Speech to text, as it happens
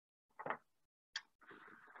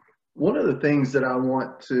One of the things that I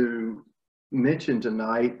want to mention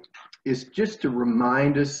tonight is just to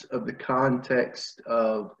remind us of the context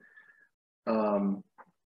um,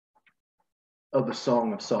 of the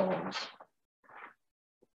Song of Songs.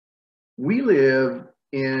 We live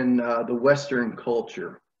in the Western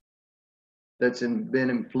culture that's been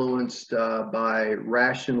influenced by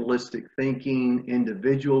rationalistic thinking,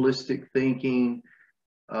 individualistic thinking,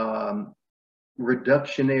 um,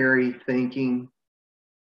 reductionary thinking.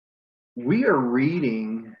 We are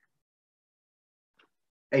reading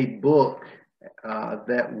a book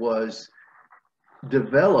that was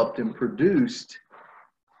developed and produced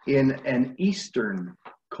in an Eastern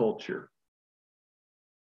culture.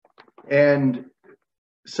 And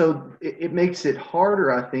so it makes it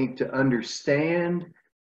harder, I think, to understand.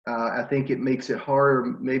 I think it makes it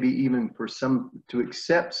harder, maybe even for some, to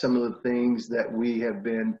accept some of the things that we have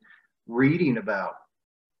been reading about.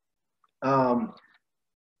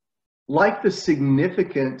 Like the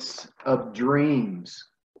significance of dreams.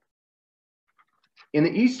 In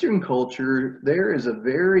the Eastern culture, there is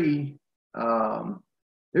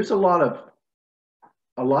there's a lot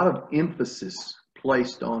of emphasis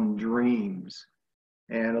placed on dreams,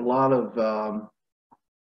 and a lot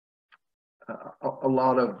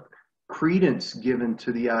of credence given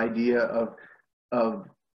to the idea of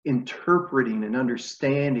interpreting and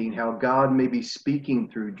understanding how God may be speaking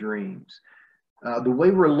through dreams. The way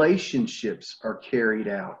relationships are carried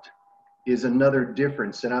out is another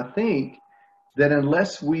difference. And I think that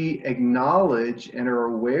unless we acknowledge and are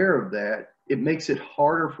aware of that, it makes it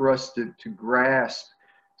harder for us to grasp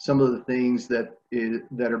some of the things that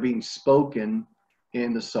are being spoken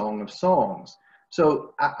in the Song of Songs.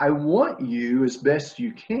 So I want you, as best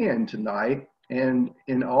you can tonight, and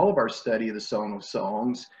in all of our study of the Song of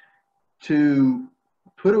Songs, to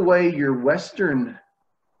put away your Western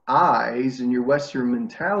eyes and your Western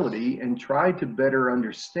mentality and try to better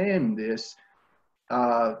understand this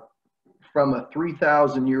from a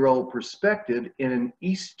 3,000-year-old perspective in an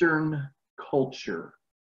Eastern culture.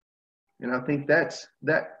 And I think that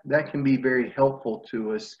can be very helpful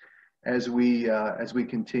to us as we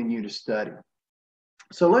continue to study.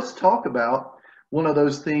 So let's talk about one of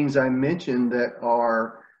those things I mentioned that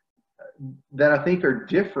I think are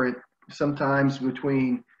different sometimes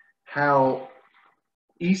between how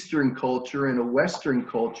Eastern culture and a Western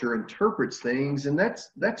culture interprets things, and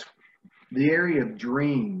that's the area of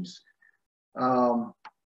dreams.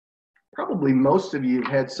 Probably most of you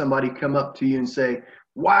have had somebody come up to you and say,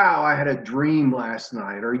 "Wow, I had a dream last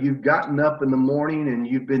night," or you've gotten up in the morning and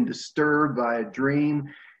you've been disturbed by a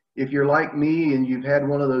dream. If you're like me and you've had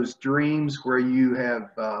one of those dreams where you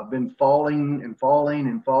have been falling and falling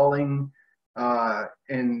and falling,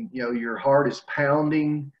 and your heart is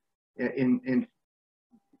pounding, and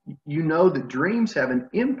you know that dreams have an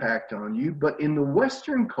impact on you. But in the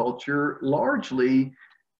Western culture, largely,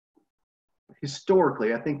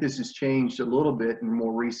 historically, I think this has changed a little bit in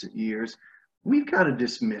more recent years, we've kind of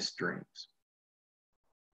dismissed dreams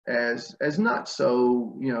as not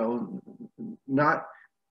so, not,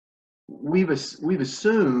 we've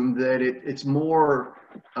assumed that it's more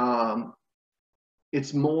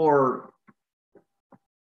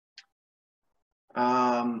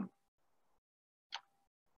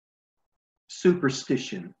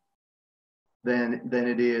superstition than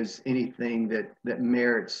it is anything that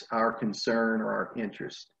merits our concern or our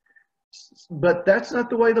interest. But that's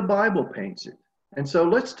not the way the Bible paints it. And so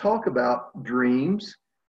let's talk about dreams.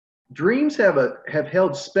 Dreams have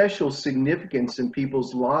held special significance in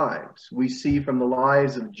people's lives. We see from the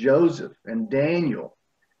lives of Joseph and Daniel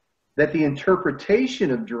that the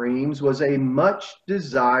interpretation of dreams was a much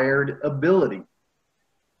desired ability.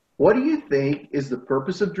 What do you think is the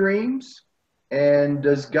purpose of dreams? And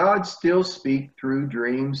does God still speak through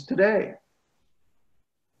dreams today?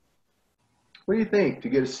 What do you think to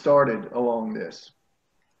get us started along this?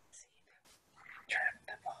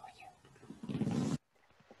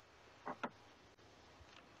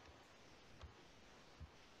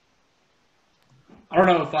 I don't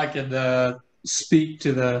know if I could speak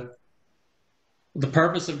to the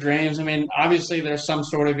purpose of dreams. I mean, obviously there's some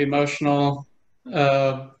sort of emotional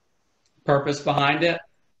purpose behind it.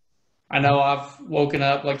 I know I've woken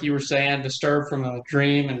up, like you were saying, disturbed from a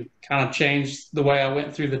dream and kind of changed the way I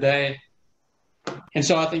went through the day. And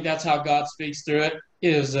so I think that's how God speaks through it,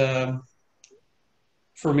 is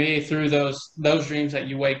for me, through those dreams that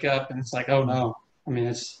you wake up and it's like, oh no, I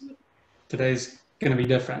mean, today's going to be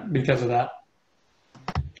different because of that.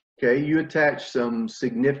 Okay, you attach some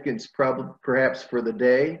significance perhaps for the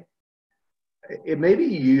day. It may be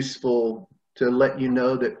useful to let you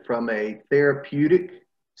know that from a therapeutic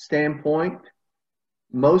standpoint,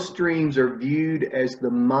 Most dreams are viewed as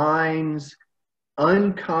the mind's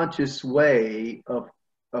unconscious way of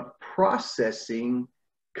processing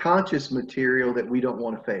conscious material that we don't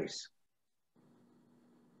want to face.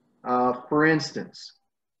 For instance,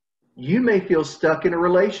 you may feel stuck in a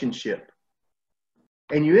relationship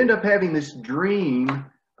and you end up having this dream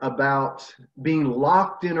about being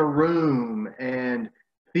locked in a room and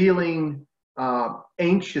feeling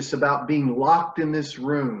anxious about being locked in this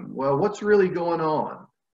room. Well, what's really going on?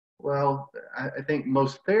 Well, I think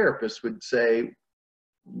most therapists would say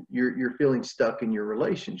you're feeling stuck in your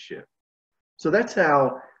relationship. So that's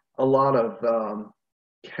how a lot of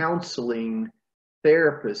counseling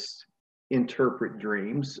therapists interpret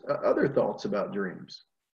dreams. Other thoughts about dreams?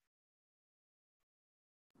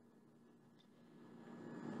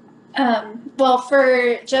 Well,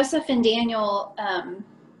 for Joseph and Daniel,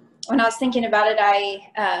 when I was thinking about it,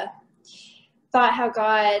 I thought how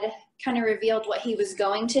God kind of revealed what he was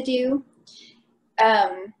going to do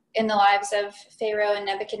in the lives of Pharaoh and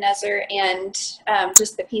Nebuchadnezzar and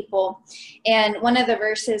just the people. And one of the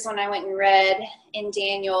verses when I went and read in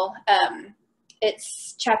Daniel,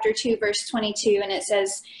 it's chapter 2, verse 22, and it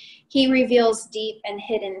says, he reveals deep and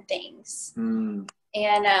hidden things. And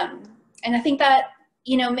I think that,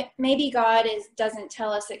 you know, maybe God doesn't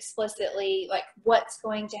tell us explicitly like what's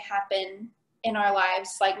going to happen in our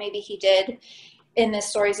lives, like maybe he did in the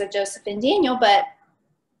stories of Joseph and Daniel, but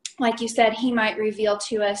like you said, he might reveal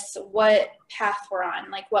to us what path we're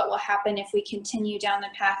on, like what will happen if we continue down the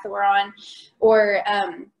path that we're on, or,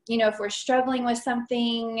 you know, if we're struggling with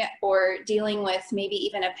something or dealing with maybe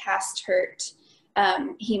even a past hurt,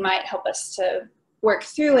 he might help us to work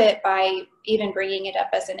through it by even bringing it up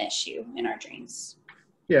as an issue in our dreams.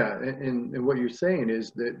 Yeah, and what you're saying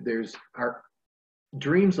is that our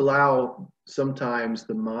dreams allow sometimes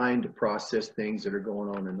the mind to process things that are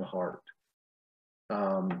going on in the heart.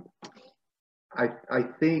 I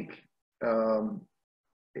think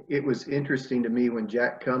it was interesting to me when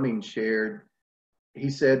Jack Cummings shared. He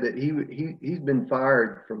said that he's been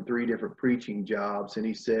fired from 3 different preaching jobs, and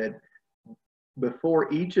he said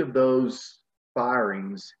before each of those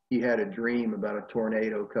firings, he had a dream about a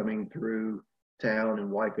tornado coming through town and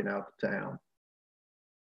wiping out the town.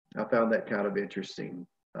 I found that kind of interesting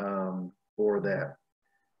for that.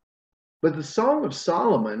 But the Song of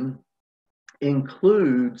Solomon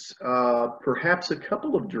includes perhaps a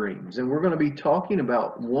couple of dreams, and we're going to be talking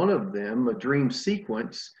about one of them, a dream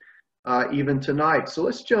sequence, even tonight. So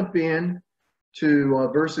let's jump in to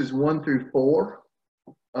verses 1 through 4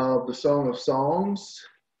 of the Song of Songs,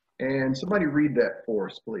 and somebody read that for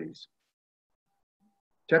us, please.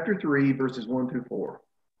 Chapter 3, verses 1 through 4.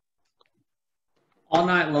 All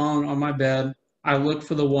night long on my bed, I looked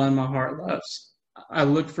for the one my heart loves. I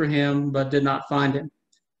looked for him, but did not find him.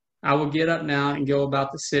 I will get up now and go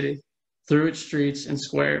about the city, through its streets and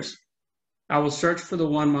squares. I will search for the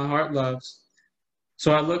one my heart loves.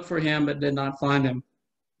 So I looked for him, but did not find him.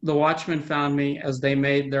 The watchmen found me as they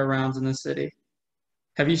made their rounds in the city.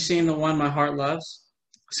 Have you seen the one my heart loves?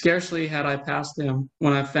 Scarcely had I passed him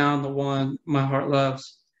when I found the one my heart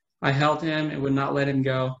loves. I held him and would not let him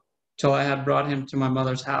go till I had brought him to my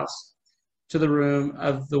mother's house, to the room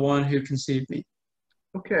of the one who conceived me.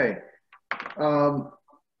 Okay.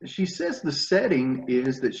 She says the setting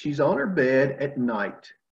is that she's on her bed at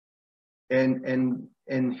night, and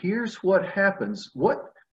here's what happens.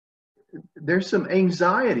 There's some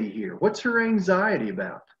anxiety here. What's her anxiety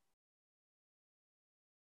about?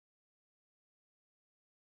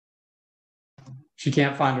 She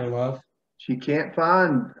can't find her love. She can't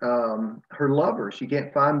find her lover. She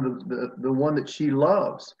can't find the one that she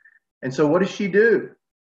loves. And so what does she do?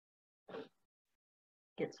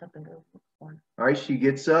 Gets up and goes look for him. All right, she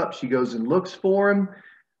gets up. She goes and looks for him.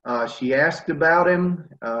 She asked about him,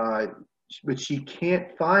 but she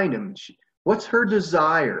can't find him. What's her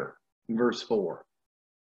desire in verse 4?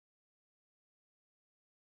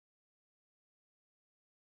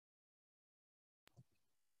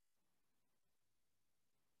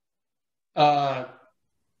 To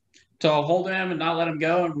hold him and not let him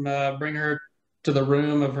go and bring her to the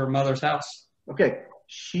room of her mother's house. Okay,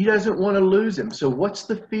 she doesn't want to lose him. So what's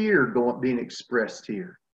the fear being expressed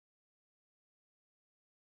here?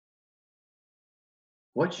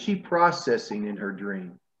 What's she processing in her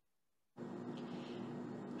dream?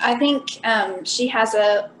 I think she has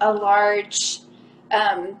a large,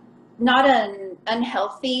 not an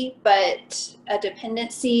unhealthy, but a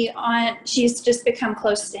dependency on, she's just become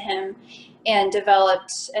close to him and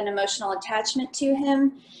developed an emotional attachment to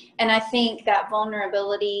him. And I think that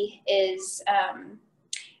vulnerability is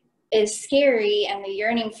scary, and the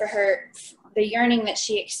yearning for her the yearning that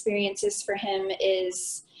she experiences for him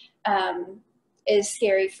is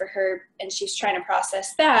scary for her, and she's trying to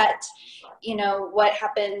process that. What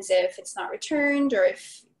happens if it's not returned, or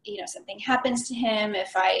if something happens to him,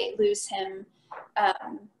 if I lose him,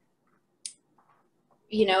 and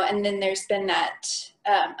then there's been that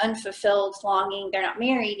unfulfilled longing. They're not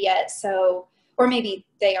married yet, so, or maybe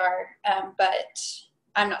they are, but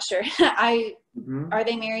I'm not sure. Are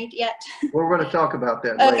they married yet? We're going to talk about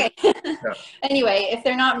that later. Okay. Yeah. Anyway, if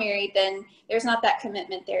they're not married, then there's not that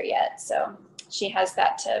commitment there yet. So she has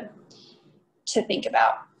that to think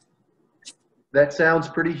about. That sounds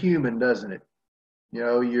pretty human, doesn't it?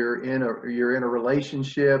 You're in a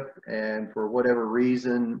relationship, and for whatever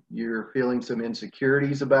reason, you're feeling some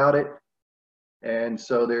insecurities about it. And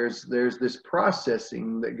so there's this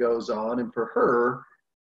processing that goes on. And for her,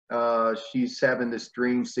 she's having this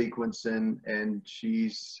dream sequence, and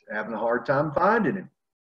she's having a hard time finding him.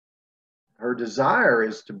 Her desire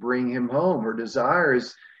is to bring him home. Her desire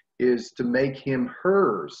is to make him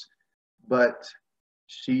hers, but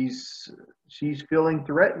she's feeling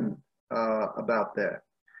threatened about that.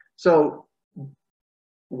 So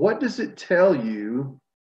what does it tell you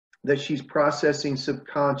that she's processing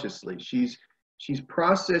subconsciously? She's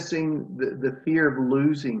processing the fear of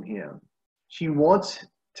losing him. She wants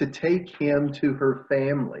to take him to her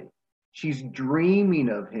family. She's dreaming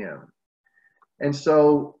of him. And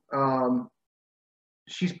so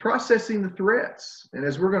she's processing the threats. And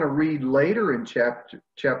as we're going to read later in chapter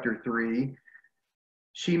 3,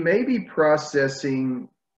 she may be processing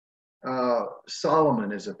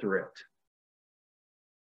Solomon as a threat,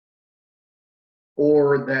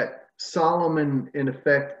 or that Solomon, in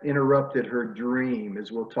effect, interrupted her dream,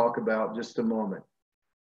 as we'll talk about in just a moment.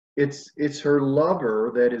 It's her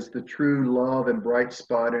lover that is the true love and bright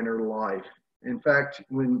spot in her life. In fact,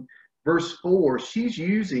 when verse 4, she's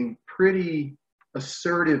using pretty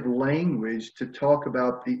assertive language to talk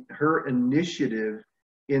about her initiative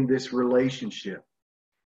in this relationship.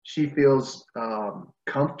 She feels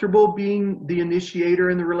comfortable being the initiator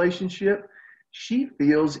in the relationship. She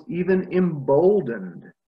feels even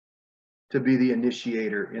emboldened to be the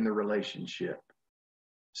initiator in the relationship.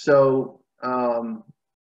 So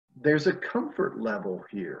there's a comfort level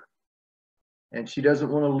here, and she doesn't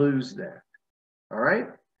want to lose that. All right?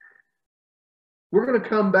 We're going to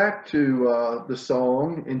come back to the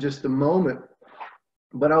song in just a moment,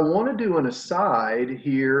 but I want to do an aside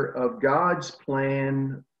here of God's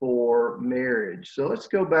plan for marriage. So let's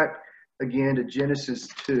go back again to Genesis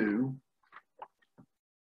 2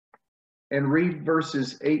 and read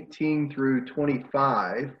verses 18 through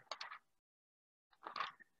 25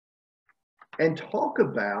 and talk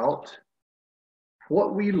about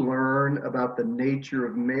what we learn about the nature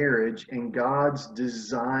of marriage and God's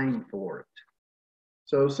design for it.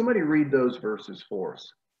 So somebody read those verses for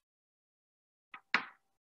us.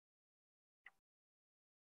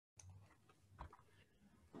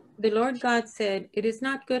 The Lord God said, "It is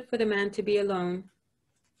not good for the man to be alone.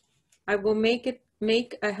 I will make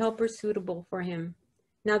a helper suitable for him."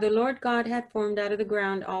 Now the Lord God had formed out of the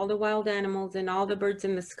ground all the wild animals and all the birds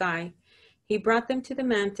in the sky. He brought them to the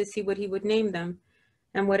man to see what he would name them.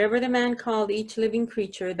 And whatever the man called each living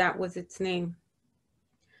creature, that was its name.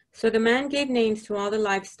 So the man gave names to all the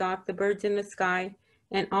livestock, the birds in the sky,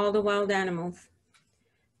 and all the wild animals.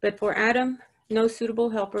 But for Adam, no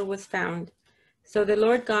suitable helper was found. So the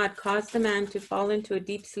Lord God caused the man to fall into a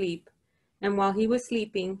deep sleep. And while he was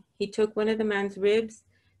sleeping, he took one of the man's ribs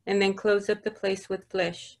and then closed up the place with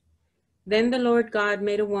flesh. Then the Lord God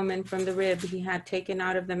made a woman from the rib he had taken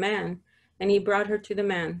out of the man, and he brought her to the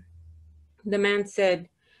man. The man said,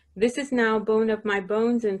 "This is now bone of my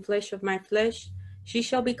bones and flesh of my flesh. She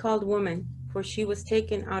shall be called woman, for she was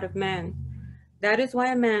taken out of man. That is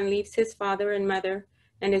why a man leaves his father and mother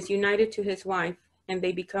and is united to his wife, and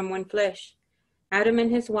they become one flesh." Adam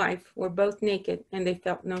and his wife were both naked, and they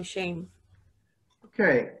felt no shame.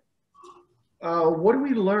 Okay. What do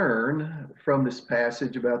we learn from this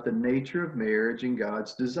passage about the nature of marriage and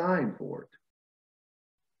God's design for it?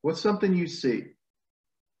 What's something you see?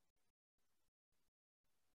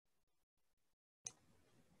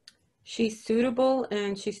 She's suitable,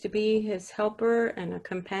 and she's to be his helper and a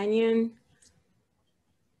companion.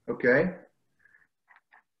 Okay.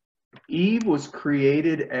 Eve was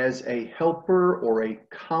created as a helper or a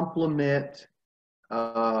complement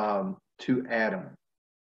to Adam.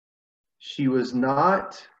 She was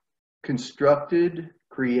not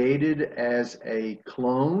created as a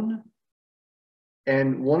clone.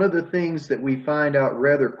 And one of the things that we find out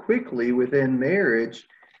rather quickly within marriage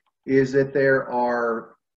is that there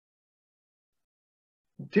are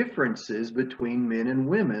differences between men and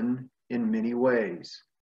women in many ways.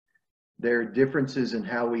 There are differences in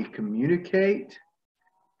how we communicate.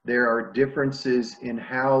 There are differences in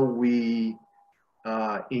how we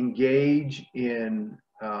engage in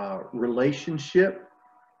relationship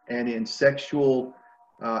and in sexual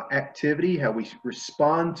activity, how we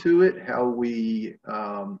respond to it, how we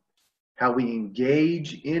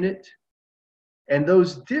engage in it. And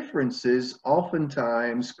those differences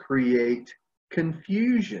oftentimes create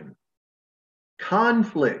confusion,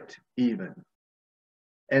 conflict even.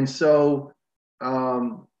 And so,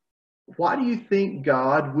 why do you think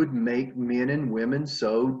God would make men and women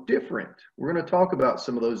so different? We're going to talk about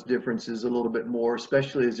some of those differences a little bit more,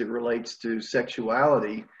 especially as it relates to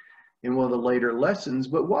sexuality in one of the later lessons.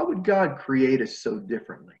 But why would God create us so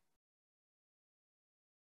differently?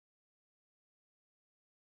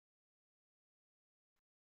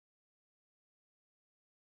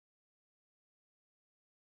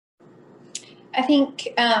 I think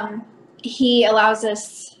he allows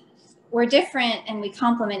us, we're different and we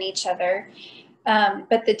complement each other.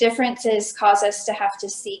 But the differences cause us to have to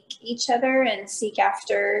seek each other and seek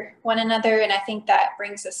after one another. And I think that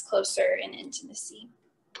brings us closer in intimacy.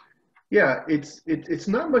 Yeah, it's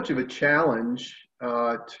not much of a challenge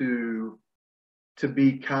to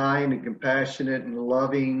be kind and compassionate and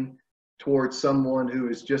loving towards someone who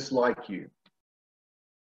is just like you.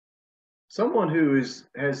 Someone who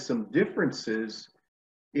has some differences,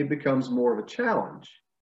 it becomes more of a challenge.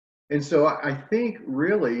 And so I think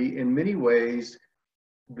really in many ways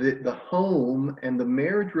the home and the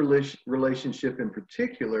marriage relationship in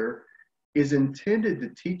particular is intended to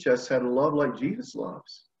teach us how to love like Jesus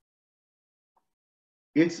loves.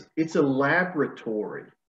 It's a laboratory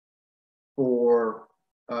for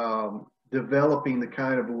developing the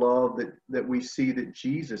kind of love that we see that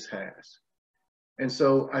Jesus has. And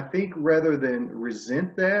so I think rather than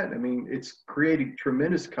resent that, I mean, it's creating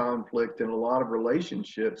tremendous conflict in a lot of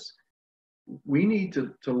relationships. We need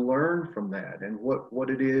to learn from that and what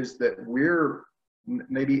it is that we're,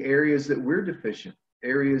 maybe areas that we're deficient,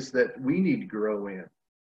 areas that we need to grow in.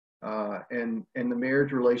 And the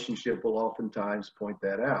marriage relationship will oftentimes point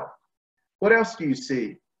that out. What else do you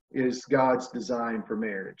see is God's design for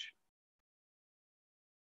marriage?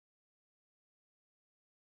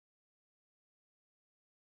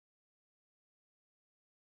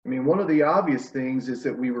 I mean, one of the obvious things is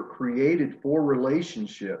that we were created for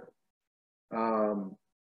relationship.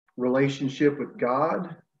 Relationship with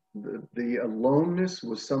God. The aloneness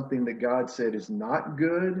was something that God said is not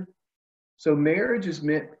good. So marriage is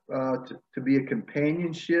meant to be a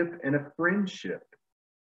companionship and a friendship.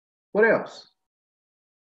 What else?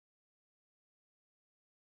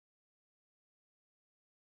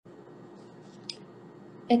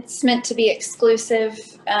 It's meant to be exclusive,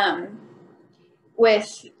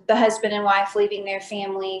 with the husband and wife leaving their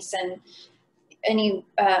families and any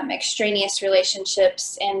extraneous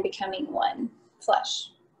relationships and becoming one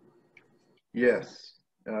flesh. Yes.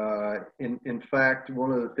 In fact,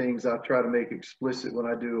 one of the things I try to make explicit when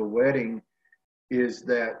I do a wedding is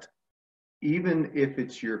that even if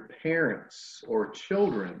it's your parents or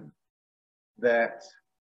children that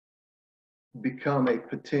become a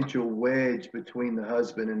potential wedge between the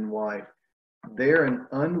husband and wife, they're an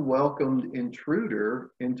unwelcomed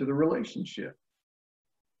intruder into the relationship.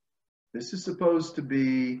 This is supposed to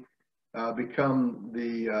be become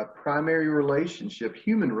the primary relationship,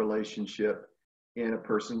 human relationship in a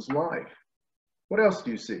person's life. What else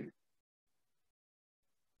do you see?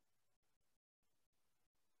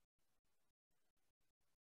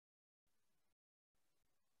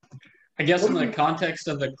 I guess in the context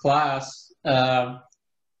of the class,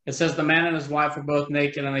 it says the man and his wife were both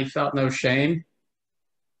naked and they felt no shame.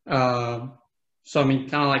 So, I mean,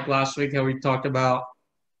 kind of like last week how we talked about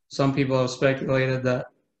some people have speculated that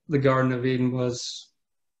the Garden of Eden was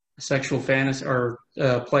a sexual fantasy or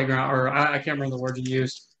playground, or I can't remember the word you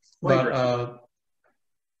used, but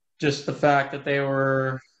just the fact that they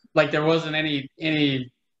were, like, there wasn't any,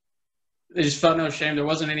 they just felt no shame. There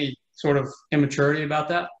wasn't any sort of immaturity about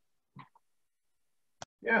that.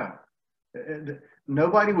 Yeah.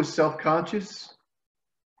 Nobody was self-conscious.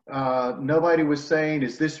 Nobody was saying,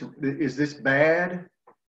 is this bad?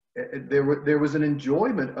 There was an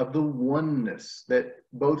enjoyment of the oneness that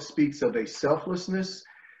both speaks of a selflessness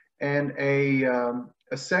and a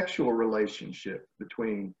sexual relationship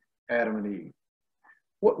between Adam and Eve.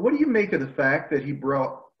 What do you make of the fact that he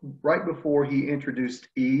brought, right before he introduced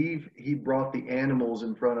Eve, he brought the animals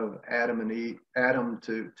in front of Adam and Eve, Adam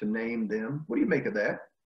to name them? What do you make of that?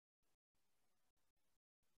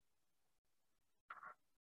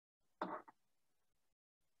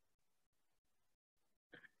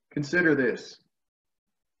 Consider this.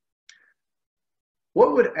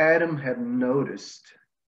 What would Adam have noticed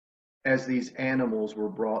as these animals were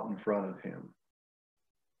brought in front of him?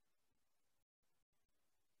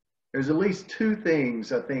 There's at least two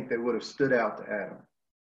things I think that would have stood out to Adam.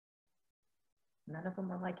 None of them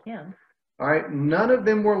were like him. All right, none of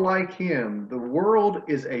them were like him. The world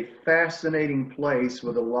is a fascinating place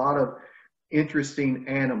with a lot of interesting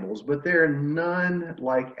animals, but there are none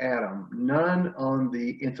like Adam, none on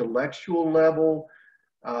the intellectual level,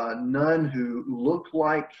 none who look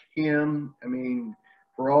like him. I mean,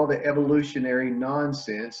 for all the evolutionary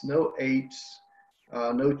nonsense, no apes,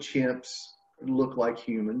 no chimps look like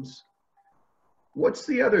humans. What's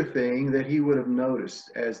the other thing that he would have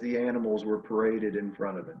noticed as the animals were paraded in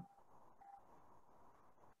front of him?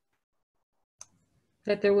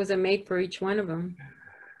 That there was a mate for each one of them.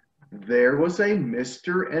 There was a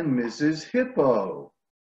Mr. and Mrs. Hippo.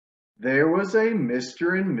 There was a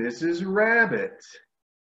Mr. and Mrs. Rabbit.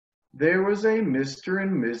 There was a Mr.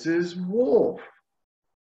 and Mrs. Wolf.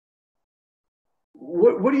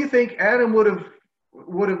 What do you think Adam would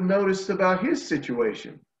have noticed about his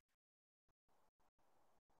situation?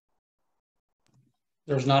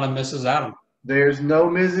 There's not a Mrs. Adam. There's no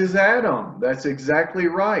Mrs. Adam. That's exactly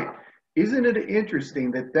right. Isn't it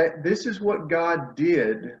interesting that this is what God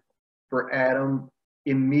did for Adam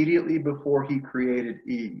immediately before he created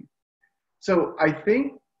Eve? So I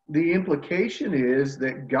think the implication is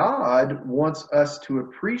that God wants us to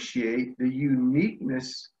appreciate the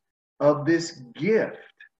uniqueness of this gift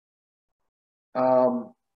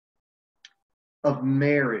of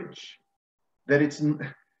marriage. That it's,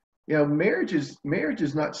 marriage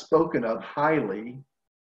is not spoken of highly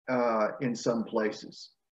in some places.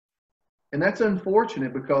 And that's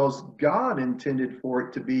unfortunate because God intended for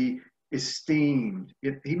it to be esteemed.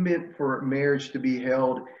 He meant for marriage to be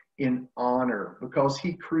held in honor because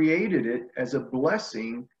he created it as a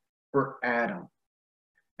blessing for Adam.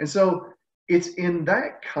 And so it's in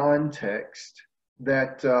that context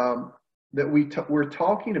that we're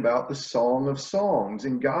talking about the Song of Songs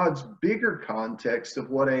in God's bigger context of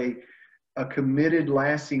what a committed,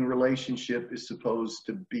 lasting relationship is supposed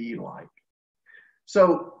to be like.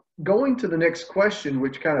 So going to the next question,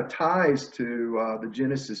 which kind of ties to the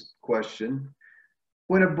Genesis question,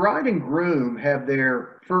 when a bride and groom have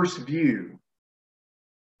their first view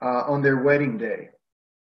on their wedding day,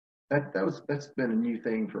 that's been a new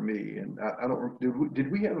thing for me, and I don't.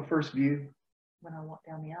 Did we have a first view? When I walked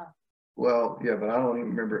down the aisle. Well, yeah, but I don't even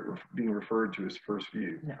remember it being referred to as first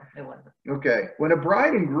view. No, it wasn't. Okay, when a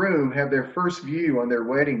bride and groom have their first view on their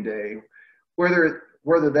wedding day, whether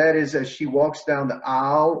that is as she walks down the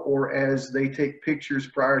aisle or as they take pictures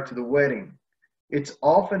prior to the wedding, it's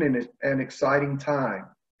often an exciting time.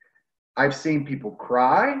 I've seen people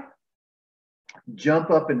cry, jump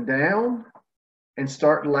up and down, and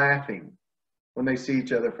start laughing when they see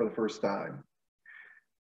each other for the first time.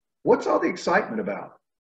 What's all the excitement about?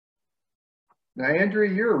 Now, Andrea,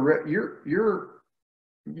 you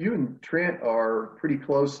and Trent are pretty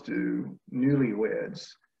close to newlyweds.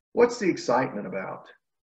 What's the excitement about?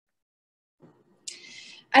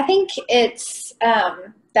 I think it's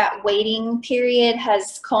that waiting period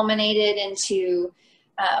has culminated into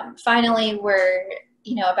finally we're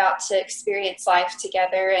about to experience life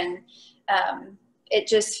together, and it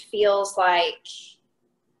just feels like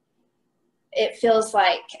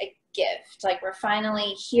a gift. Like we're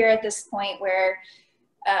finally here at this point where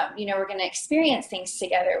we're going to experience things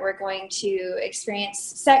together. We're going to experience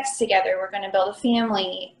sex together. We're going to build a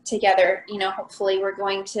family together. Hopefully we're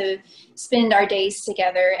going to spend our days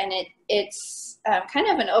together. And it's kind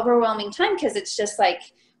of an overwhelming time because it's just like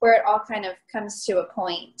where it all kind of comes to a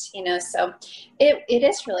point, so it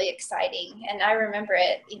is really exciting. And I remember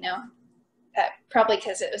it, probably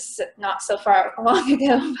because it was not so far long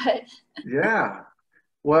ago, but yeah.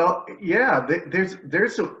 Well, yeah,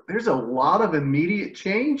 there's a lot of immediate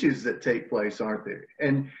changes that take place, aren't there?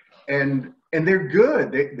 And they're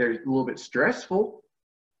good. They're a little bit stressful,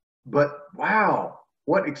 but wow,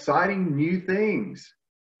 what exciting new things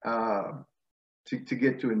to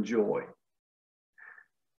get to enjoy.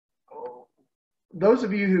 Those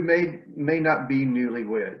of you who may not be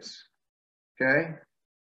newlyweds, okay?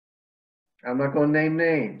 I'm not going to name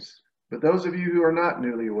names. But those of you who are not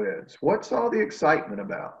newlyweds, what's all the excitement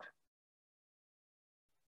about?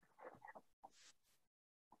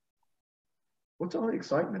 What's all the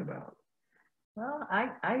excitement about? Well,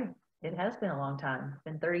 it has been a long time. It's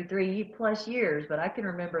been 33 plus years, but I can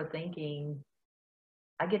remember thinking,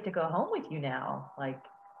 I get to go home with you now. Like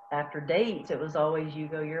after dates, it was always you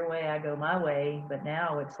go your way, I go my way. But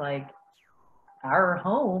now it's like our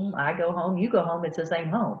home, I go home, you go home, it's the same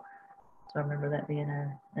home. So I remember that being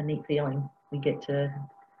a neat feeling. we get to,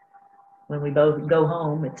 when we both go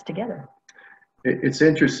home, it's together. It's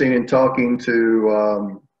interesting in talking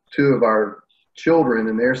to two of our children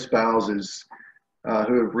and their spouses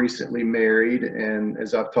who have recently married, and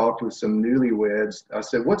as I've talked with some newlyweds, I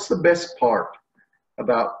said, "What's the best part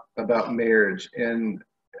about marriage?" And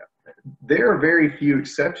there are very few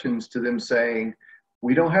exceptions to them saying,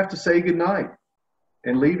 "We don't have to say goodnight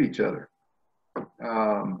and leave each other.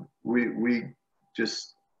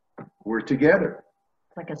 We're together."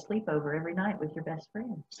 It's like a sleepover every night with your best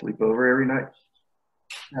friend. Sleepover every night.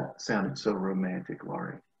 That sounded so romantic,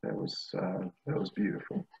 Laurie. That was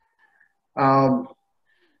beautiful.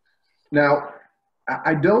 Now,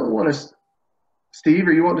 I don't want to. Steve,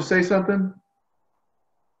 are you wanting to say something?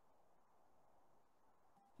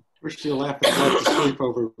 We're still laughing about the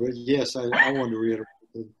sleepover, but yes, I wanted to reiterate.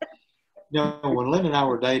 You know, when Lynn and I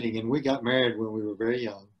were dating, and we got married when we were very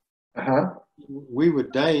young, we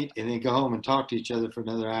would date and then go home and talk to each other for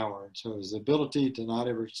another hour. And so it was the ability to not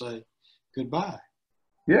ever say goodbye.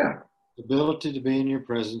 Yeah. The ability to be in your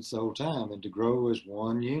presence the whole time and to grow as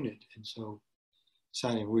one unit. And so,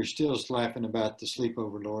 Sonny, we're still laughing about the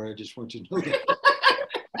sleepover, Laura. I just want you to know that.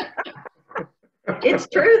 It's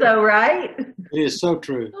true though, right? It is so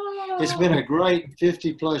true. It's been a great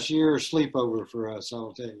 50-plus year sleepover for us,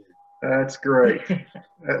 I'll tell you. That's great.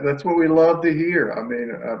 That's what we love to hear. I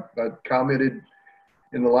mean, I commented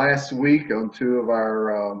in the last week on two of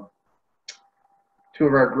our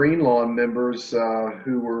Green Lawn members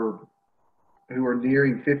who were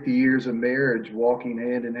nearing 50 years of marriage, walking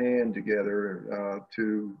hand in hand together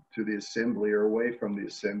to the assembly or away from the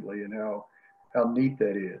assembly, and how neat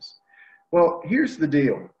that is. Well, here's the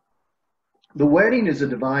deal. The wedding is a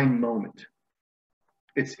divine moment.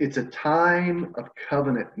 It's a time of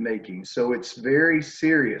covenant making, so it's very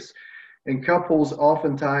serious. And couples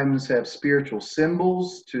oftentimes have spiritual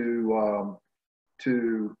symbols to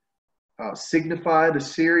signify the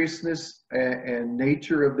seriousness and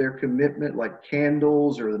nature of their commitment, like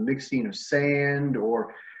candles or the mixing of sand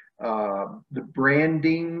or the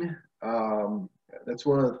branding. That's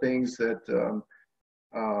one of the things that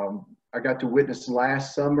I got to witness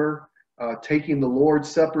last summer. Taking the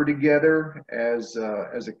Lord's Supper together as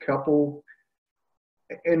a couple.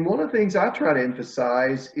 And one of the things I try to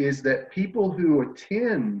emphasize is that people who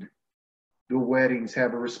attend the weddings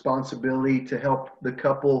have a responsibility to help the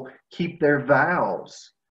couple keep their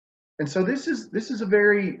vows. And so this is a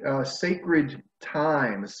very sacred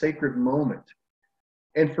time, a sacred moment.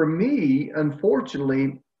 And for me,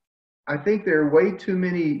 unfortunately, I think there are way too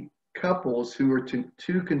many couples who are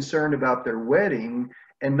too concerned about their wedding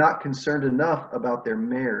and not concerned enough about their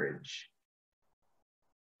marriage.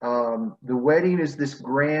 The wedding is this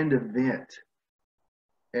grand event,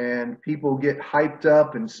 and people get hyped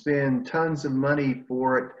up and spend tons of money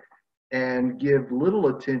for it and give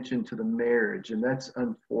little attention to the marriage, and that's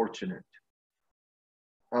unfortunate.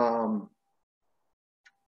 But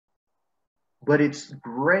it's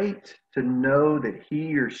great to know that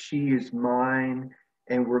he or she is mine,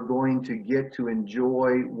 and we're going to get to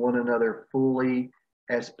enjoy one another fully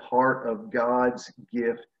as part of God's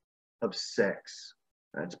gift of sex.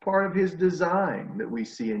 That's part of his design that we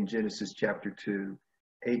see in Genesis chapter 2,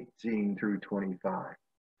 18 through 25.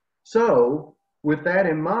 So, with that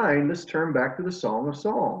in mind, let's turn back to the Song of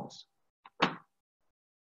Songs.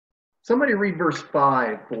 Somebody read verse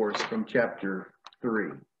 5 for us from chapter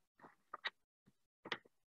 3.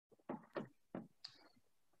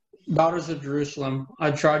 Daughters of Jerusalem,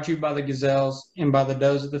 I charge you by the gazelles and by the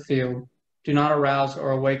does of the field, do not arouse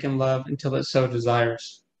or awaken love until it so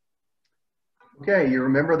desires. Okay, you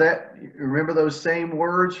remember that? You remember those same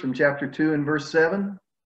words from chapter 2 and verse 7?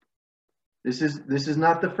 This is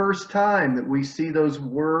not the first time that we see those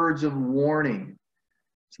words of warning.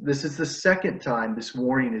 This is the second time this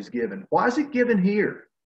warning is given. Why is it given here?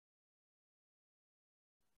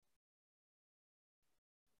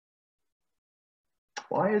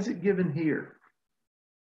 Why is it given here?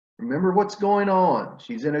 Remember what's going on.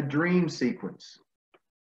 She's in a dream sequence.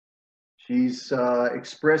 She's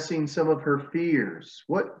expressing some of her fears.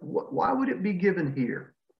 Why would it be given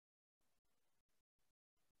here?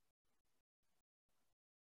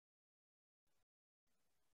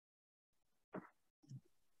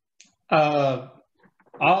 All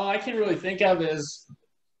I can really think of is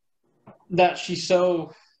that she's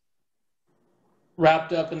so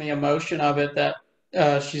wrapped up in the emotion of it that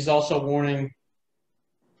she's also warning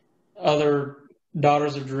other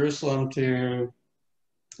daughters of Jerusalem to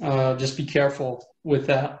just be careful with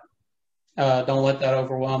that. Don't let that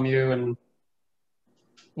overwhelm you. And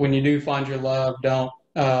when you do find your love, don't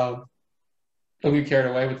be carried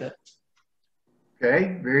away with it.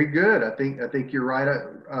 Okay, very good. I think you're right,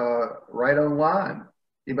 right on line.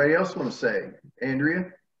 Anybody else want to say?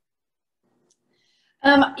 Andrea?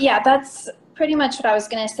 Yeah, that's pretty much what I was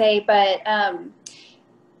going to say, but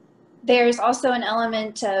there's also an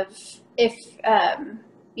element of if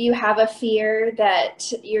you have a fear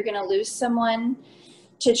that you're going to lose someone,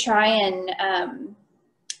 to try and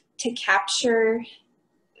to capture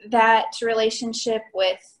that relationship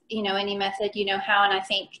with, any method you know how. And I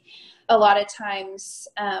think a lot of times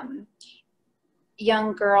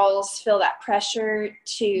young girls feel that pressure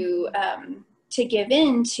to give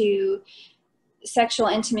in to sexual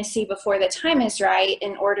intimacy before the time is right,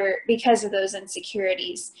 because of those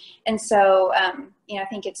insecurities. And so I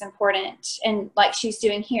think it's important, and like she's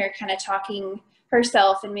doing here, kind of talking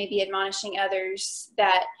herself and maybe admonishing others,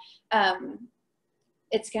 that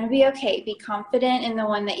it's going to be okay. Be confident in the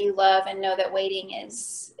one that you love, and know that waiting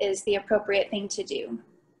is the appropriate thing to do.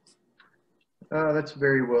 That's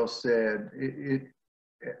very well said.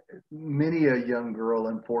 Many a young girl,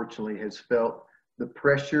 unfortunately, has felt the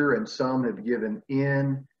pressure, and some have given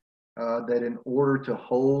in, that in order to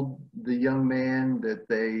hold the young man that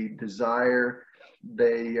they desire,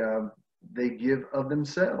 they give of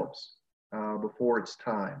themselves before it's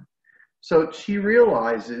time. So she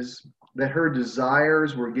realizes that her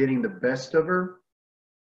desires were getting the best of her,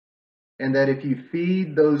 and that if you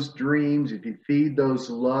feed those dreams, if you feed those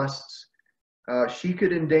lusts, she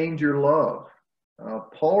could endanger love.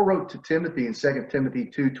 Paul wrote to Timothy in 2 Timothy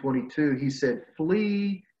 2:22, he said,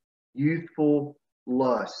 flee youthful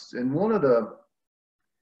lusts. And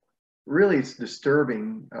it's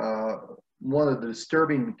disturbing, one of the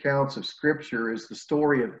disturbing accounts of Scripture is the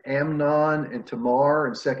story of Amnon and Tamar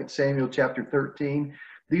in 2 Samuel chapter 13.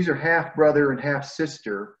 These are half-brother and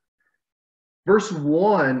half-sister. Verse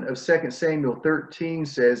 1 of 2 Samuel 13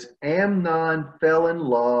 says, Amnon fell in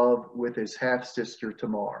love with his half-sister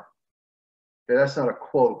Tamar. Okay, that's not a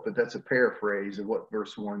quote, but that's a paraphrase of what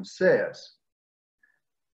verse 1 says.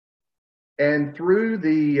 And through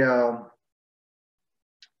the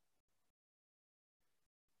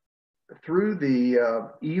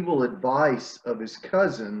evil advice of his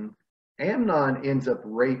cousin, Amnon ends up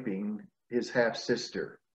raping his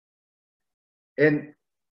half-sister. And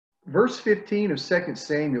verse 15 of 2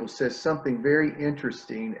 Samuel says something very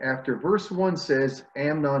interesting. After verse 1 says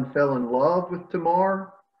Amnon fell in love with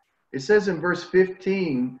Tamar, it says in verse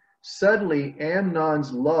 15, suddenly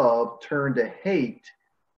Amnon's love turned to hate,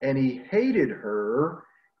 and he hated her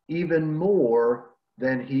even more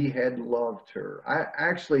than he had loved her. I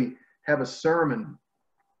actually have a sermon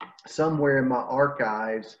somewhere in my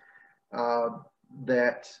archives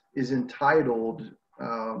that is entitled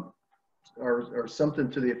or something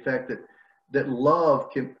to the effect that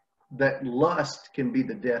lust can be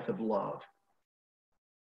the death of love.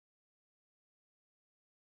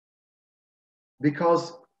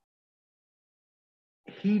 Because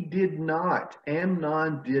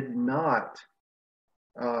Amnon did not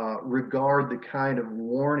regard the kind of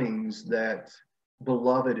warnings that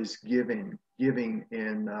Beloved is giving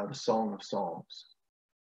in the Song of Songs.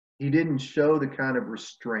 He didn't show the kind of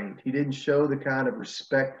restraint. He didn't show the kind of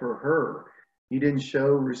respect for her. He didn't show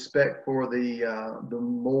respect for the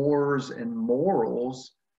mores and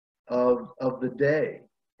morals of the day.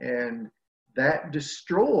 And that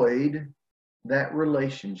destroyed that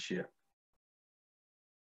relationship.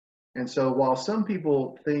 And so while some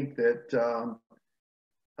people think that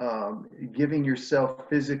giving yourself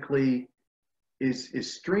physically is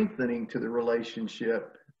strengthening to the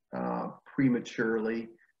relationship prematurely,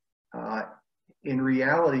 in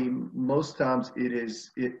reality, most times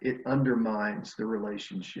it undermines the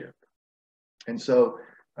relationship. And so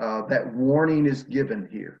that warning is given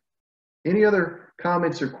here. Any other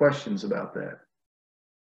comments or questions about that?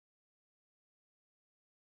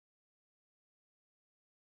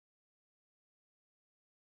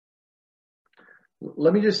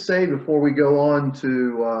 Let me just say before we go on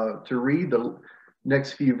to read the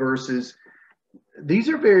next few verses, these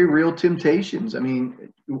are very real temptations. I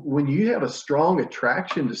mean, when you have a strong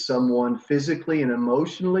attraction to someone physically and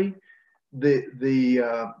emotionally,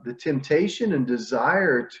 the temptation and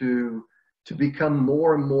desire to become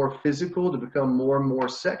more and more physical, to become more and more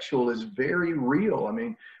sexual is very real. I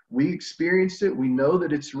mean, we experienced it. We know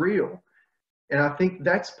that it's real. And I think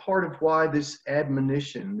that's part of why this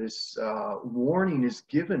admonition, this warning is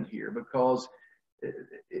given here, because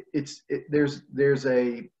there's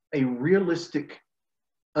a realistic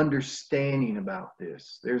understanding about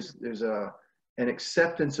this. There's an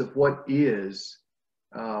acceptance of what is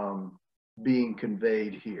being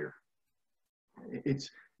conveyed here.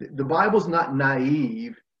 The Bible's not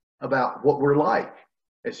naive about what we're like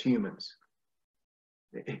as humans.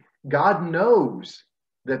 God knows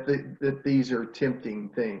that these are tempting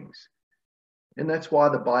things. And that's why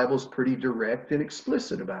the Bible's pretty direct and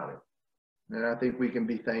explicit about it. And I think we can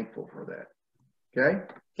be thankful for that. Okay?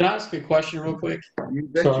 Can I ask a question real quick? You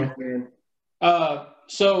bet. Sorry. You can.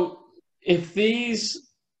 So if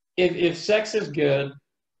sex is good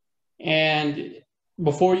and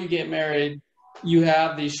before you get married, you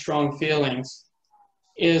have these strong feelings,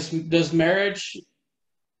 is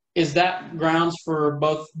that grounds for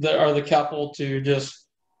both the couple to just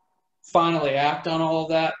finally act on all of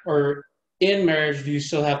that? Or in marriage, do you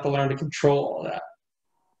still have to learn to control all that?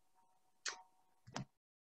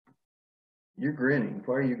 You're grinning.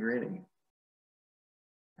 Why are you grinning?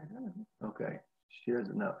 I don't know. Okay. She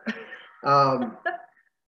doesn't know.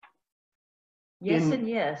 Yes and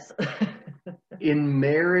yes. In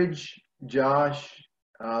marriage, Josh,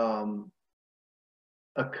 a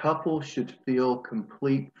couple should feel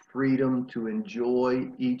complete freedom to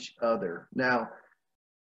enjoy each other. Now,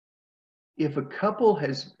 if a couple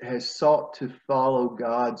has sought to follow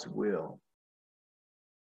God's will,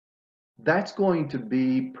 that's going to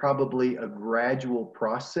be probably a gradual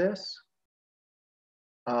process.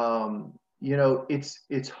 You know,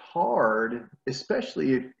 it's hard,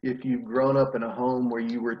 especially if you've grown up in a home where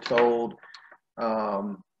you were told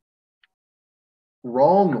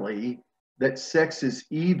wrongly that sex is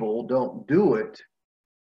evil, don't do it.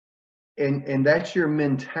 And that's your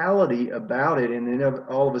mentality about it. And then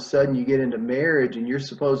all of a sudden you get into marriage and you're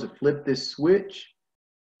supposed to flip this switch.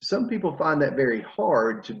 Some people find that very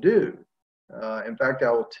hard to do. In fact,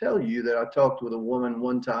 I will tell you that I talked with a woman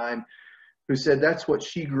one time who said that's what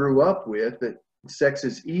she grew up with, that sex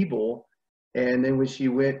is evil. And then when she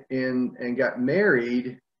went in and got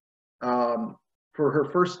married, for her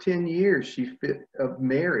first 10 years of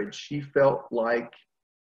marriage, she felt like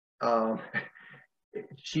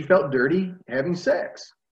she felt dirty having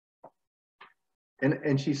sex.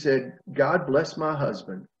 And she said, God bless my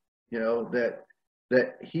husband, you know, that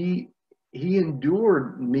he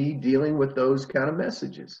endured me dealing with those kind of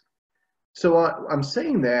messages. So I'm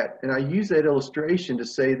saying that, and I use that illustration to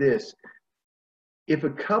say this: if a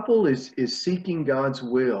couple is seeking God's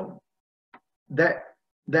will, that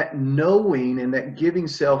knowing and that giving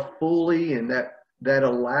self fully, and that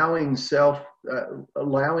allowing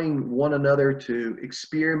one another to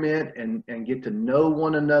experiment and get to know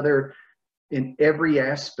one another in every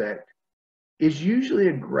aspect, is usually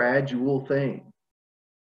a gradual thing.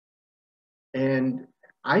 And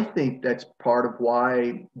I think that's part of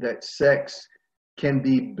why that sex can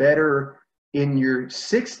be better in your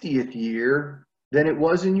 60th year than it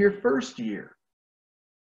was in your first year.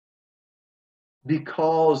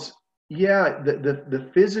 Because, yeah,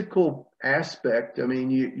 the physical aspect, I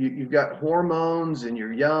mean, you've got hormones and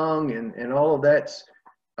you're young and all of that's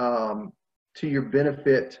to your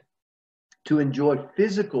benefit to enjoy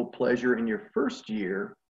physical pleasure in your first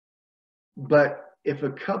year. But if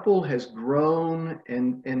a couple has grown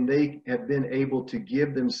and they have been able to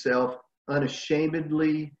give themselves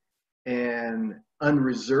unashamedly and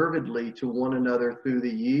unreservedly to one another through the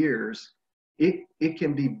years, it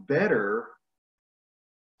can be better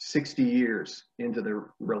 60 years into the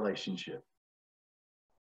relationship.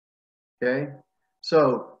 Okay?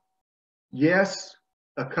 So, yes,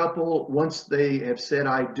 a couple, once they have said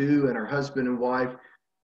I do and are husband and wife,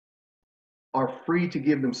 are free to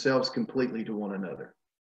give themselves completely to one another.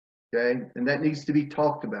 Okay? And that needs to be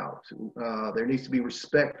talked about. There needs to be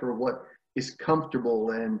respect for what is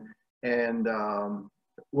comfortable and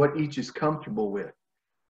what each is comfortable with.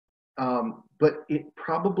 But it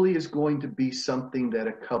probably is going to be something that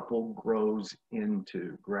a couple grows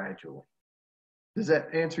into gradually. Does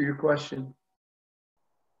that answer your question?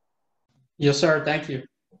 Yes, sir. Thank you.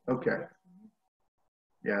 Okay.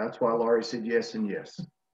 Yeah, that's why Laurie said yes and yes.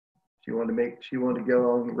 She wanted to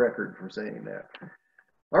go on record for saying that.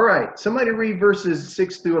 All right. Somebody read verses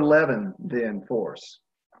 6 through 11 then for us.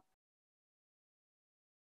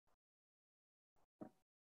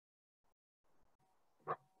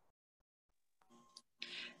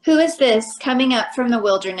 Who is this coming up from the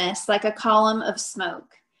wilderness like a column of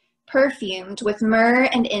smoke, perfumed with myrrh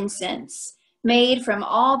and incense, made from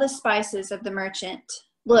all the spices of the merchant?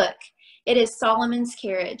 Look, it is Solomon's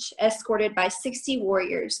carriage, escorted by 60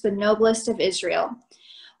 warriors, the noblest of Israel,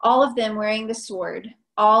 all of them wearing the sword,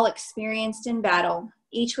 all experienced in battle,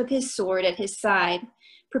 each with his sword at his side,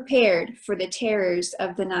 prepared for the terrors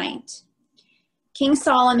of the night. King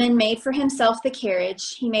Solomon made for himself the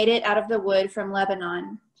carriage. He made it out of the wood from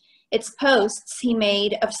Lebanon. Its posts he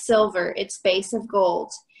made of silver, its base of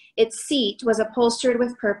gold. Its seat was upholstered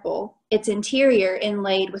with purple, its interior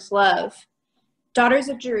inlaid with love. Daughters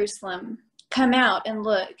of Jerusalem, Come out and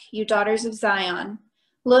look, you daughters of Zion.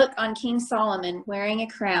 Look on King Solomon wearing a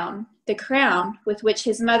crown, the crown with which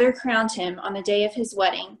his mother crowned him on the day of his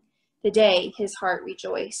wedding, the day his heart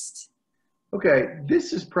rejoiced. Okay,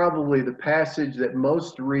 this is probably the passage that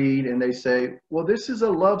most read and they say, well, this is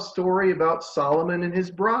a love story about Solomon and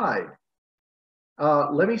his bride.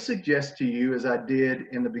 Let me suggest to you, as I did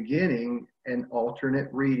in the beginning, an alternate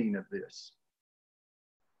reading of this.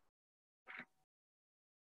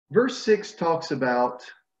 Verse 6 talks about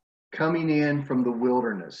coming in from the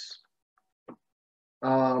wilderness.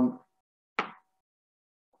 Let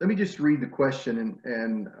me just read the question,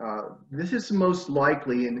 and this is most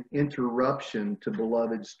likely an interruption to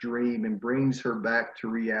Beloved's dream and brings her back to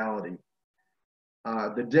reality.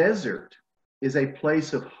 The desert is a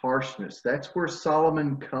place of harshness. That's where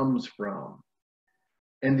Solomon comes from.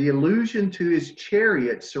 And the allusion to his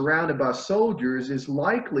chariot surrounded by soldiers is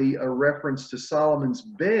likely a reference to Solomon's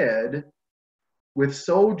bed with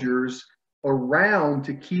soldiers around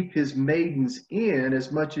to keep his maidens in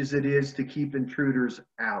as much as it is to keep intruders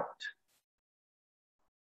out.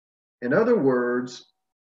 In other words,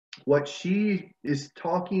 what she is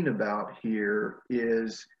talking about here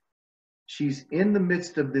is she's in the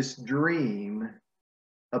midst of this dream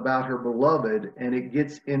about her beloved, and it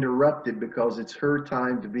gets interrupted because it's her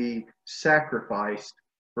time to be sacrificed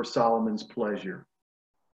for Solomon's pleasure.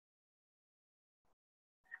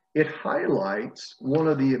 It highlights one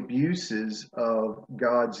of the abuses of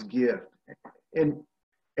God's gift. And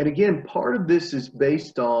again, part of this is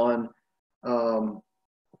based on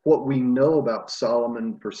what we know about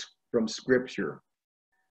Solomon from Scripture.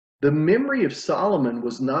 The memory of Solomon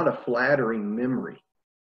was not a flattering memory.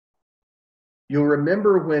 You'll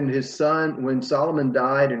remember when Solomon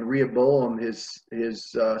died and Rehoboam, his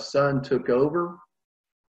son, took over.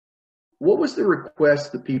 What was the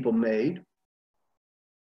request the people made?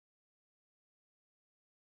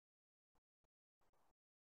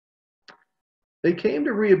 They came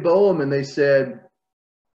to Rehoboam and they said,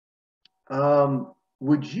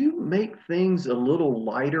 would you make things a little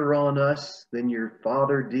lighter on us than your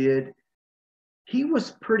father did? He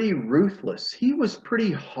was pretty ruthless. He was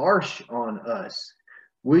pretty harsh on us.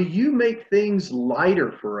 Will you make things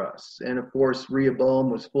lighter for us? And of course, Rehoboam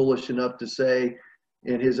was foolish enough to say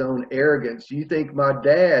in his own arrogance, you think my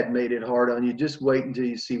dad made it hard on you? Just wait until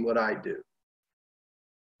you see what I do.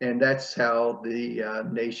 And that's how the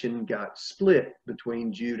nation got split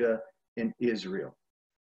between Judah and Israel.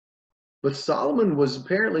 But Solomon was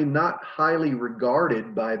apparently not highly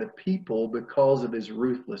regarded by the people because of his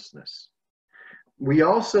ruthlessness. We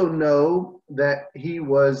also know that he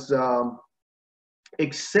was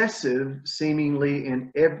excessive, seemingly,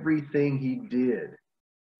 in everything he did.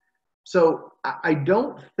 So I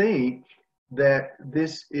don't think that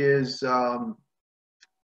this is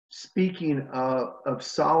speaking of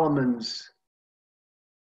Solomon's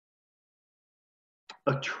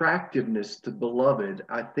attractiveness to beloved.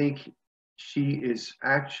 I think she is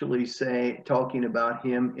actually talking about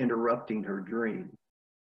him interrupting her dream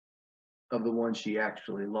of the one she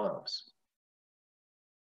actually loves.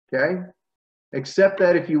 Okay? Accept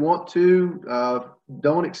that if you want to.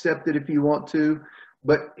 Don't accept it if you want to.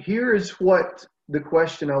 But here is what the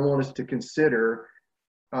question I want us to consider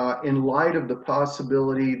in light of the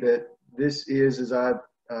possibility that this is, as I've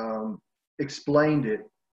explained it,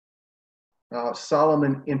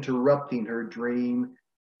 Solomon interrupting her dream,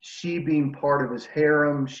 she being part of his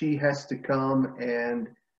harem, she has to come and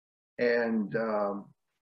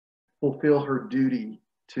fulfill her duty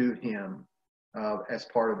to him as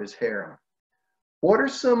part of his harem. What are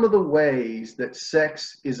some of the ways that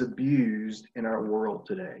sex is abused in our world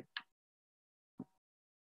today?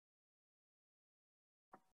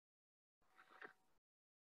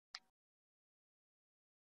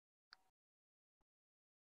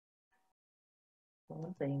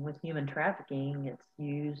 One thing with human trafficking, it's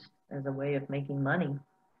used as a way of making money.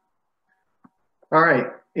 All right.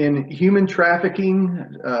 In human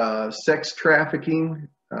trafficking, sex trafficking,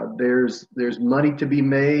 there's money to be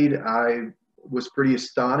made. I was pretty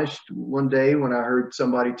astonished one day when I heard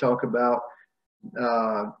somebody talk about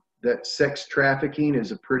that sex trafficking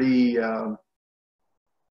is a pretty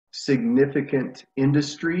significant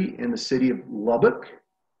industry in the city of Lubbock.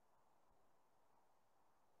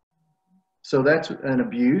 So that's an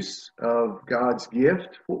abuse of God's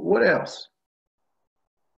gift. What else?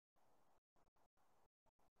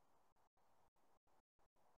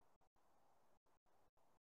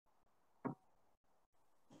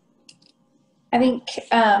 I think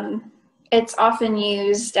it's often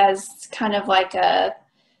used as kind of like a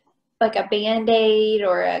Band-Aid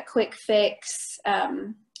or a quick fix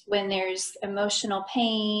when there's emotional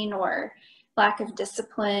pain or lack of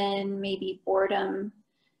discipline, maybe boredom,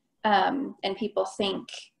 and people think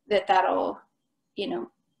that that'll, you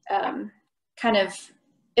know, kind of,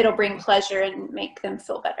 it'll bring pleasure and make them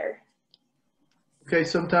feel better. Okay,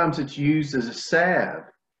 sometimes it's used as a salve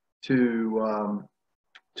to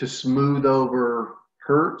smooth over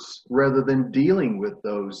hurts rather than dealing with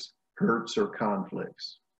those hurts or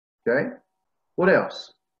conflicts. Okay, what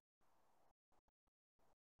else?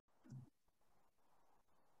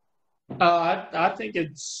 I think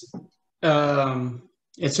it's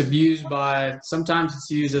abused by, sometimes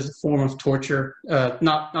it's used as a form of torture,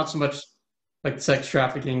 not so much like sex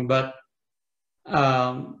trafficking, but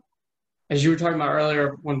as you were talking about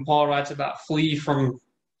earlier, when Paul writes about flee from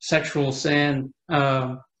sexual sin, you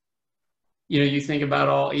know, you think about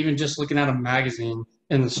all, even just looking at a magazine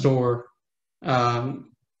in the store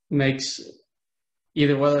makes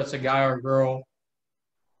either, whether it's a guy or a girl,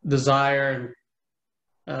 desire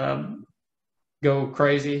and go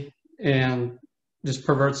crazy and just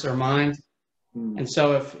perverts their mind. And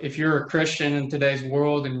so if you're a Christian in today's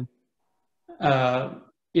world, and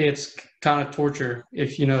it's kind of torture,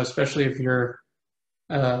 if, you know, especially if you're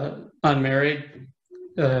unmarried,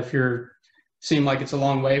 if you're seem like it's a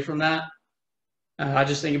long way from that. I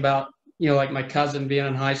just think about, you know, like my cousin being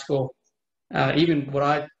in high school, even what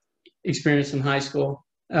I experienced in high school,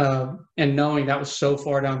 and knowing that was so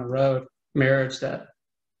far down the road, marriage, that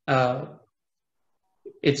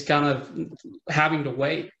it's kind of having to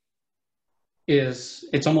wait.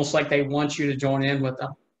 It's almost like they want you to join in with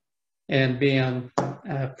them and being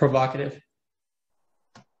provocative.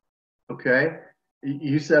 Okay,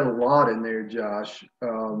 you said a lot in there, Josh.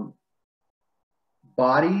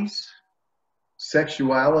 Bodies,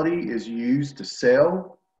 sexuality is used to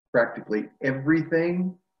sell practically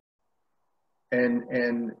everything,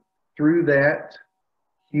 and through that,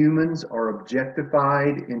 humans are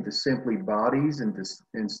objectified into simply bodies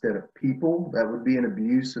instead of people. That would be an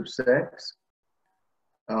abuse of sex.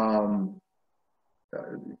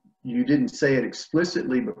 You didn't say it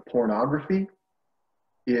explicitly, but pornography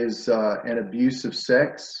is an abuse of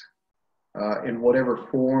sex in whatever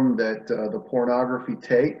form that the pornography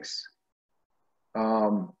takes.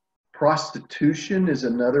 Prostitution is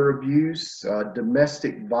another abuse,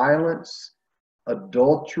 domestic violence,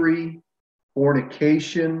 adultery,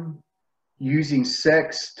 fornication, using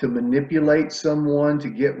sex to manipulate someone to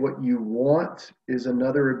get what you want is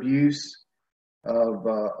another abuse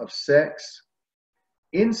of sex.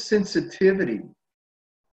 Insensitivity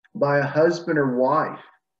by a husband or wife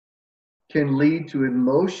can lead to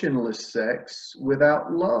emotionless sex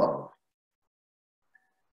without love.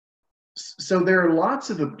 So there are lots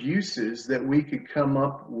of abuses that we could come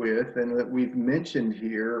up with and that we've mentioned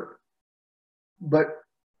here. But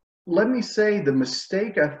let me say, the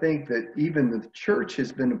mistake I think that even the church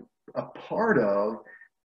has been a part of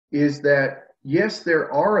is that, yes,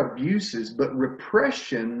 there are abuses, but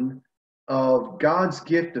repression of God's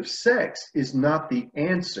gift of sex is not the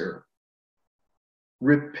answer.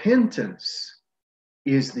 Repentance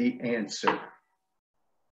is the answer.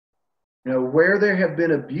 You know, where there have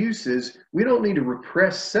been abuses, we don't need to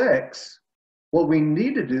repress sex. What we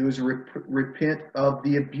need to do is repent of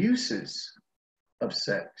the abuses of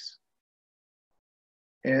sex.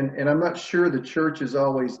 And I'm not sure the church has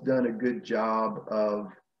always done a good job of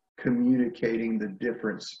communicating the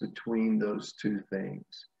difference between those two things.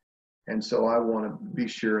 And so I want to be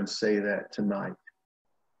sure and say that tonight.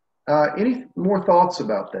 Any more thoughts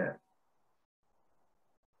about that?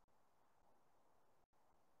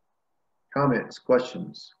 Comments,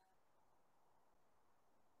 questions?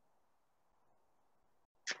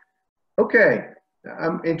 Okay,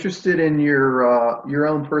 I'm interested in your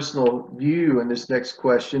own personal view in this next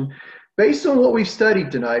question. Based on what we've studied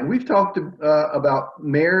tonight, we've talked about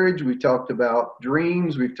marriage, we've talked about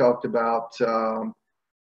dreams, we've talked about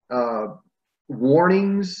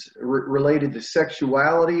warnings related to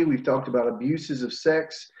sexuality, we've talked about abuses of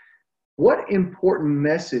sex. What important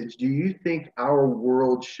message do you think our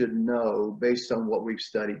world should know based on what we've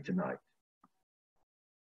studied tonight?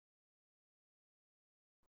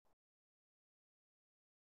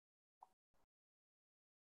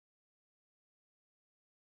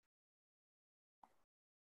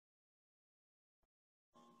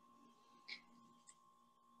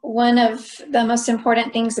 One of the most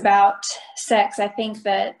important things about sex, I think,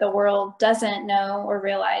 that the world doesn't know or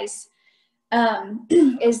realize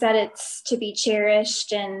is that it's to be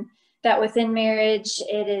cherished, and that within marriage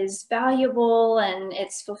it is valuable and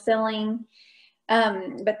it's fulfilling,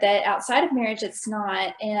 but that outside of marriage it's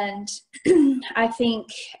not. And I think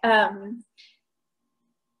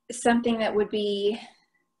something that would be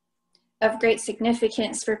of great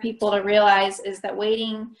significance for people to realize is that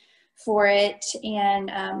waiting for it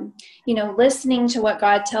and, listening to what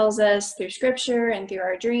God tells us through scripture and through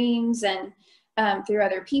our dreams and through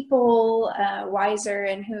other people, wiser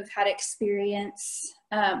and who have had experience,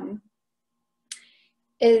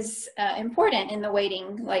 is important in the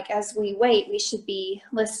waiting. Like as we wait, we should be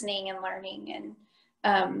listening and learning,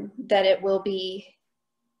 and that we'll be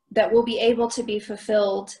able to be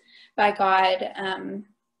fulfilled by God,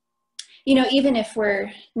 even if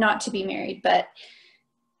we're not to be married, but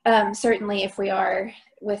certainly if we are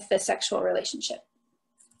with the sexual relationship.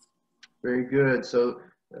 Very good. So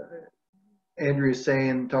Andrea is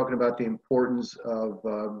talking about the importance of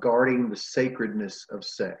guarding the sacredness of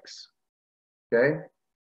sex. Okay?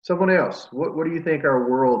 Someone else, what do you think our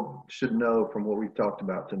world should know from what we've talked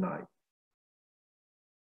about tonight?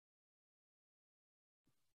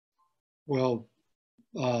 Well,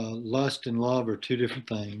 lust and love are two different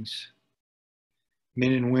things.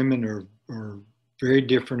 Men and women are very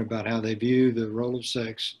different about how they view the role of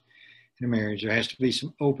sex in a marriage. There has to be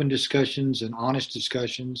some open discussions and honest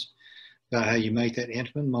discussions about how you make that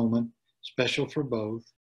intimate moment special for both.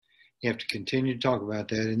 You have to continue to talk about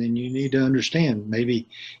that, and then you need to understand, maybe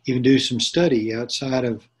even do some study outside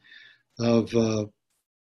of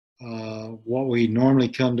what we normally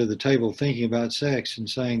come to the table thinking about sex, and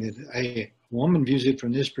saying that, hey, a woman views it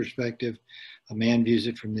from this perspective, a man views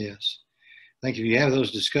it from this. I think if you have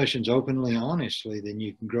those discussions openly, honestly, then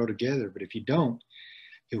you can grow together. But if you don't,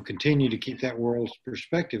 you'll continue to keep that world's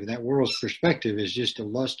perspective, and that world's perspective is just a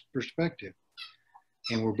lust perspective.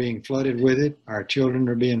 And we're being flooded with it. Our children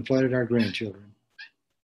are being flooded, our grandchildren.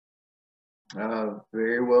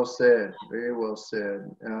 Very well said. Very well said.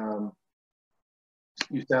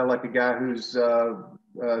 You sound like a guy who's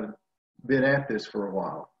been at this for a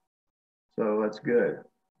while. So that's good.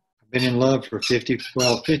 I've been in love for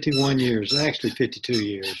 51 years. Actually 52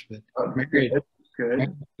 years, but married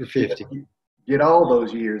good. For 50. Get all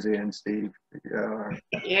those years in, Steve.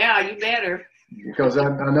 Yeah, you better. Because I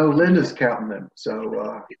know Linda's counting them.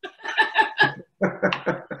 So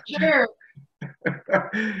Sure.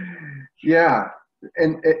 Yeah.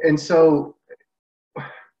 And so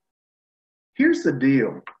here's the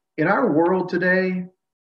deal. In our world today,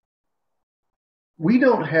 we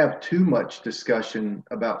don't have too much discussion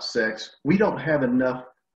about sex. We don't have enough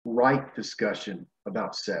right discussion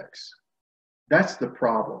about sex. That's the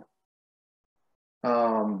problem.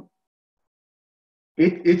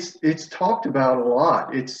 It's talked about a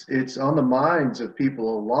lot. It's on the minds of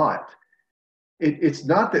people a lot. It's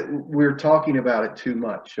not that we're talking about it too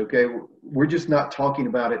much, okay? We're just not talking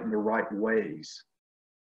about it in the right ways.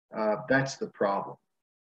 That's the problem.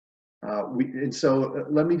 And so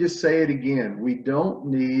let me just say it again. We don't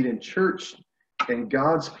need, and church and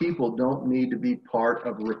God's people don't need to be part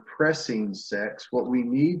of repressing sex. What we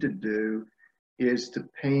need to do is to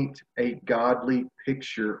paint a godly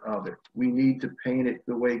picture of it. We need to paint it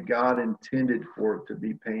the way God intended for it to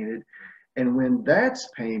be painted. And when that's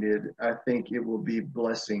painted, I think it will be a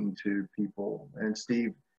blessing to people. And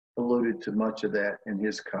Steve alluded to much of that in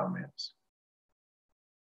his comments.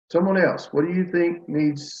 Someone else, what do you think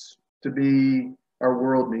needs to be, our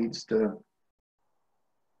world needs to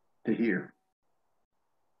hear?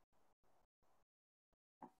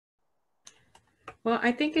 Well,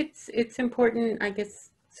 I think it's important, I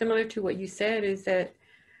guess, similar to what you said, is that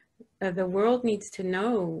the world needs to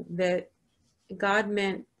know that God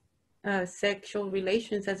meant sexual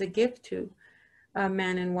relations as a gift to a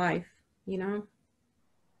man and wife,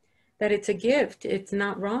 that it's a gift. It's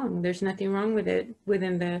not wrong. There's nothing wrong with it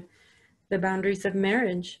within the boundaries of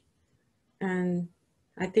marriage. And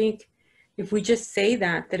I think if we just say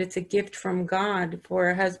that it's a gift from God for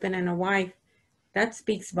a husband and a wife, that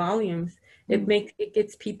speaks volumes. It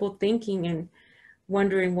gets people thinking and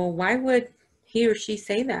wondering, well, why would he or she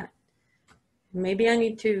say that? Maybe I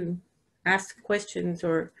need to ask questions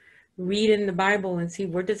or read in the Bible and see,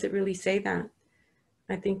 where does it really say that?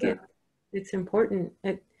 I think it's important.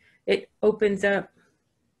 It opens up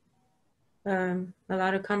a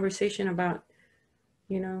lot of conversation about,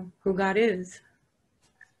 who God is.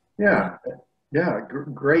 Yeah.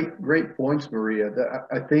 Great points, Maria.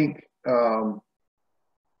 I think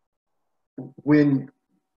when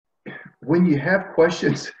you have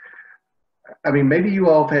questions, I mean, maybe you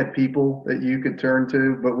all have had people that you could turn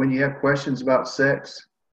to, but when you have questions about sex,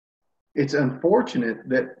 it's unfortunate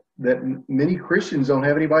that many Christians don't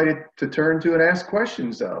have anybody to turn to and ask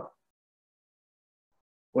questions of.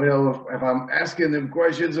 Well, if I'm asking them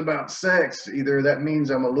questions about sex, either that means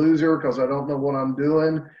I'm a loser because I don't know what I'm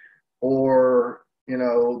doing, or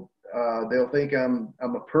they'll think I'm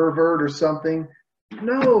a pervert or something.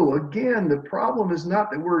 No, again, the problem is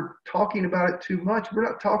not that we're talking about it too much. We're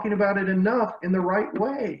not talking about it enough in the right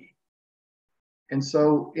way. And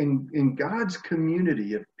so in God's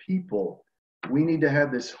community of people, we need to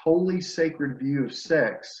have this holy, sacred view of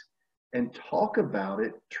sex and talk about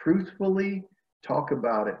it truthfully, talk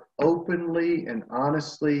about it openly and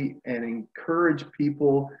honestly, and encourage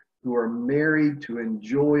people who are married to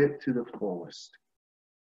enjoy it to the fullest.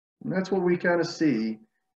 And that's what we kind of see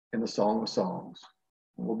in the Song of Songs.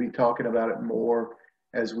 And we'll be talking about it more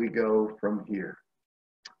as we go from here.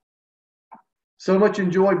 So much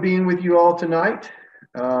enjoy being with you all tonight.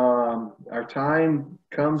 Our time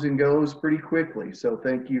comes and goes pretty quickly. So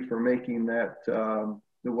thank you for making that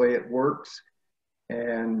the way it works.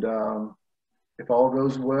 And if all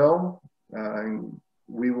goes well,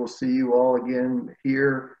 we will see you all again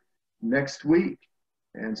here next week.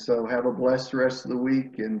 And so have a blessed rest of the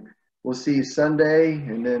week. And we'll see you Sunday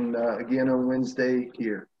and then again on Wednesday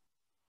here.